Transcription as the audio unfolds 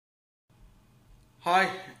Hi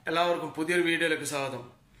എല്ലാവർക്കും പുതിയൊരു വീഡിയോയിലേക്ക് സ്വാഗതം.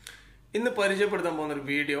 ഇന്ന് പരിചയപ്പെടുത്താൻ പോകുന്നൊരു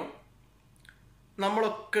വീഡിയോ,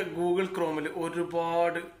 നമ്മളൊക്കെ ഗൂഗിൾ ക്രോമിൽ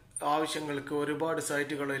ഒരുപാട് ആവശ്യങ്ങൾക്ക് ഒരുപാട്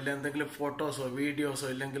സൈറ്റുകളോ ഇല്ല എന്തെങ്കിലും ഫോട്ടോസോ വീഡിയോസോ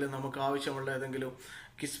ഇല്ലെങ്കിൽ നമുക്ക് ആവശ്യമുള്ള ഏതെങ്കിലും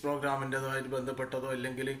കിസ് പ്രോഗ്രാമിൻ്റെതായിട്ട് ബന്ധപ്പെട്ടതോ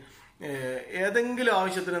ഇല്ലെങ്കിൽ ഏതെങ്കിലും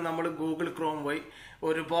ആവശ്യത്തിന് നമ്മൾ ഗൂഗിൾ ക്രോം വഴി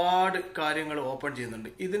ഒരുപാട് കാര്യങ്ങൾ ഓപ്പൺ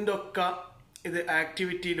ചെയ്യുന്നുണ്ട്. ഇതിൻ്റെ ഒക്കെ ഇത്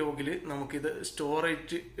ആക്ടിവിറ്റി ലോഗിൽ നമുക്കിത്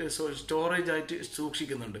സ്റ്റോറേജ് ആയിട്ട്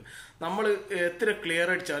സൂക്ഷിക്കുന്നുണ്ട്. നമ്മൾ എത്ര ക്ലിയർ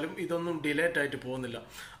അടിച്ചാലും ഇതൊന്നും ഡിലേറ്റ് ആയിട്ട് പോകുന്നില്ല.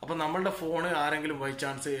 അപ്പം നമ്മളുടെ ഫോണ് ആരെങ്കിലും ബൈ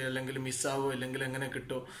ചാൻസ് അല്ലെങ്കിൽ മിസ്സാവോ അല്ലെങ്കിൽ എങ്ങനെ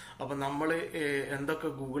കിട്ടുമോ, അപ്പം നമ്മൾ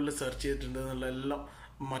എന്തൊക്കെ ഗൂഗിളിൽ സെർച്ച് ചെയ്തിട്ടുണ്ട് എന്നുള്ള എല്ലാം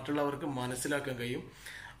മറ്റുള്ളവർക്ക് മനസ്സിലാക്കാൻ കഴിയും.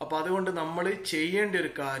 അപ്പം അതുകൊണ്ട് നമ്മൾ ചെയ്യേണ്ട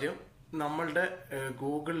ഒരു കാര്യം, നമ്മളുടെ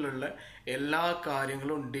ഗൂഗിളിലുള്ള എല്ലാ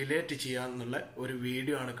കാര്യങ്ങളും ഡിലേറ്റ് ചെയ്യാന്നുള്ള ഒരു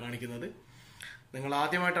വീഡിയോ ആണ് കാണിക്കുന്നത്. നിങ്ങൾ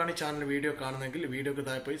ആദ്യമായിട്ടാണ് ഈ ചാനൽ വീഡിയോ കാണുന്നതെങ്കിൽ വീഡിയോക്ക്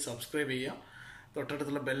താഴെ പോയി സബ്സ്ക്രൈബ് ചെയ്യുക.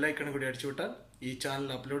 തൊട്ടടുത്തുള്ള ബെല്ലൈക്കണും കൂടി അടിച്ചു വിട്ടാൽ ഈ ചാനൽ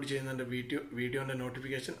അപ്ലോഡ് ചെയ്യുന്നതിൻ്റെ വീഡിയോൻ്റെ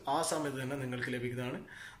നോട്ടിഫിക്കേഷൻ ആ സമയത്ത് തന്നെ നിങ്ങൾക്ക് ലഭിക്കുന്നതാണ്.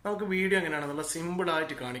 നമുക്ക് വീഡിയോ എങ്ങനെയാണെന്നുള്ള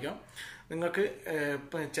സിമ്പിളായിട്ട് കാണിക്കാം. നിങ്ങൾക്ക്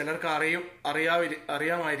ചിലർക്ക്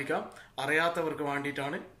അറിയാമായിരിക്കാം, അറിയാത്തവർക്ക്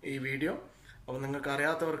വേണ്ടിയിട്ടാണ് ഈ വീഡിയോ. അപ്പോൾ നിങ്ങൾക്ക്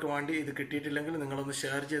അറിയാത്തവർക്ക് വേണ്ടി ഇത് കിട്ടിയിട്ടില്ലെങ്കിൽ നിങ്ങളൊന്ന്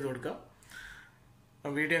ഷെയർ ചെയ്ത് കൊടുക്കാം.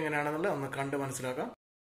 വീഡിയോ എങ്ങനെയാണെന്നുള്ളത് ഒന്ന് കണ്ട് മനസ്സിലാക്കാം.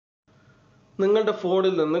 നിങ്ങളുടെ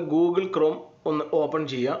ഫോണിൽ നിന്ന് ഗൂഗിൾ ക്രോം ഒന്ന് ഓപ്പൺ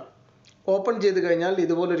ചെയ്യുക. ഓപ്പൺ ചെയ്ത് കഴിഞ്ഞാൽ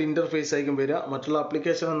ഇതുപോലൊരു ഇൻ്റർഫേസ് ആയിരിക്കും വരിക. മറ്റുള്ള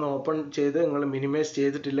ആപ്ലിക്കേഷൻ ഒന്ന് ഓപ്പൺ ചെയ്ത് നിങ്ങൾ മിനിമൈസ്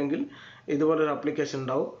ചെയ്തിട്ടില്ലെങ്കിൽ ഇതുപോലൊരു ആപ്ലിക്കേഷൻ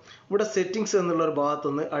ഉണ്ടാവും. ഇവിടെ സെറ്റിങ്സ് എന്നുള്ളൊരു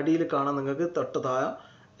ഭാഗത്തുനിന്ന് അടിയിൽ കാണാൻ നിങ്ങൾക്ക് തൊട്ട് താഴെ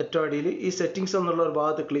ഏറ്റവും അടിയിൽ ഈ സെറ്റിങ്സ് എന്നുള്ള ഒരു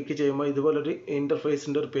ഭാഗത്ത് ക്ലിക്ക് ചെയ്യുമ്പോൾ ഇതുപോലൊരു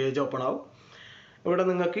ഇൻ്റർഫേസിൻ്റെ ഒരു പേജ് ഓപ്പൺ ആവും. ഇവിടെ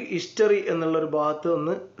നിങ്ങൾക്ക് ഹിസ്റ്ററി എന്നുള്ളൊരു ഭാഗത്ത്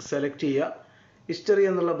ഒന്ന് സെലക്ട് ചെയ്യുക. ഹിസ്റ്ററി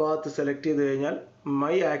എന്നുള്ള ഭാഗത്ത് സെലക്ട് ചെയ്ത് കഴിഞ്ഞാൽ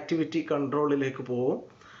മൈ ആക്ടിവിറ്റി കൺട്രോളിലേക്ക് പോകും.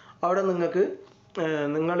 അവിടെ നിങ്ങൾക്ക്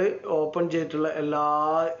നിങ്ങൾ ഓപ്പൺ ചെയ്തിട്ടുള്ള എല്ലാ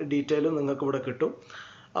ഡീറ്റെയിലും നിങ്ങൾക്ക് ഇവിടെ കിട്ടും.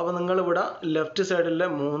 അപ്പോൾ നിങ്ങളിവിടെ ലെഫ്റ്റ് സൈഡിലെ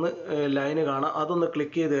 3 ലൈന് കാണാം. അതൊന്ന്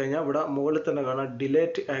ക്ലിക്ക് ചെയ്ത് കഴിഞ്ഞാൽ ഇവിടെ മുകളിൽ തന്നെ കാണാം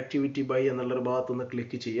ഡിലേറ്റ് ആക്ടിവിറ്റി ബൈ എന്നുള്ളൊരു ഭാഗത്തൊന്ന്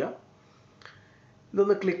ക്ലിക്ക് ചെയ്യുക.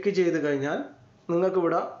 ഇതൊന്ന് ക്ലിക്ക് ചെയ്ത് കഴിഞ്ഞാൽ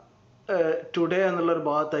നിങ്ങൾക്കിവിടെ ടുഡേ എന്നുള്ളൊരു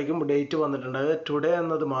ഭാഗത്തായിരിക്കും ഡേറ്റ് വന്നിട്ടുണ്ട്. അതായത് ടുഡേ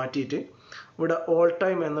എന്നത് മാറ്റിയിട്ട് ഇവിടെ ഓൾ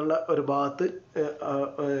ടൈം എന്നുള്ള ഒരു ഭാഗത്ത്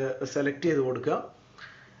സെലക്ട് ചെയ്ത് കൊടുക്കുക.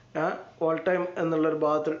 ഓൾ ടൈം എന്നുള്ളൊരു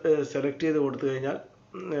ഭാഗത്ത് സെലക്ട് ചെയ്ത് കൊടുത്തു കഴിഞ്ഞാൽ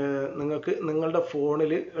നിങ്ങൾക്ക് നിങ്ങളുടെ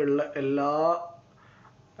ഫോണിൽ ഉള്ള എല്ലാ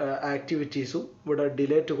ആക്ടിവിറ്റീസും ഇവിടെ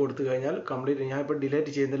ഡിലേറ്റ് കൊടുത്തു കഴിഞ്ഞാൽ കംപ്ലീറ്റ്. ഞാനിപ്പോൾ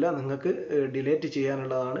ഡിലേറ്റ് ചെയ്യുന്നില്ല, നിങ്ങൾക്ക് ഡിലേറ്റ്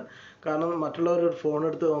ചെയ്യാനുള്ളതാണ്. കാരണം മറ്റുള്ളവർ ഫോൺ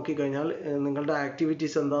എടുത്ത് നോക്കിക്കഴിഞ്ഞാൽ നിങ്ങളുടെ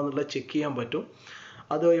ആക്ടിവിറ്റീസ് എന്താണെന്നുള്ളത് ചെക്ക് ചെയ്യാൻ പറ്റും.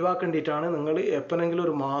 അത് ഒഴിവാക്കേണ്ടിയിട്ടാണ് നിങ്ങൾ എപ്പോഴെങ്കിലും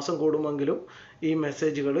ഒരു മാസം കൂടുമെങ്കിലും ഈ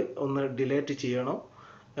മെസ്സേജുകൾ ഒന്ന് ഡിലേറ്റ് ചെയ്യണം.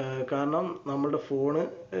 കാരണം നമ്മുടെ ഫോണ്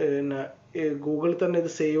പിന്നെ ഗൂഗിളിൽ തന്നെ ഇത്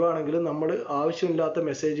സേവ് ആണെങ്കിലും നമ്മൾ ആവശ്യമില്ലാത്ത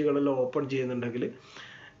മെസ്സേജുകളെല്ലാം ഓപ്പൺ ചെയ്യുന്നുണ്ടെങ്കിൽ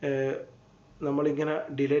നമ്മളിങ്ങനെ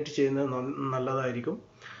ഡിലേറ്റ് ചെയ്യുന്നത് നല്ലതായിരിക്കും.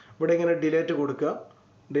 ഇവിടെ ഇങ്ങനെ ഡിലേറ്റ് കൊടുക്കുക.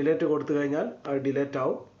 ഡിലേറ്റ് കൊടുത്തു കഴിഞ്ഞാൽ അത് ഡിലേറ്റ്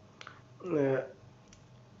ആവും.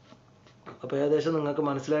 അപ്പോൾ ഏകദേശം നിങ്ങൾക്ക്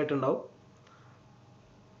മനസ്സിലായിട്ടുണ്ടാവും.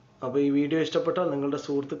 അപ്പോൾ ഈ വീഡിയോ ഇഷ്ടപ്പെട്ടാൽ നിങ്ങളുടെ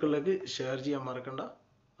സുഹൃത്തുക്കളിലേക്ക് ഷെയർ ചെയ്യാൻ മറക്കണ്ട.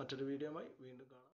 മറ്റൊരു വീഡിയോയുമായി വീണ്ടും കാണാം.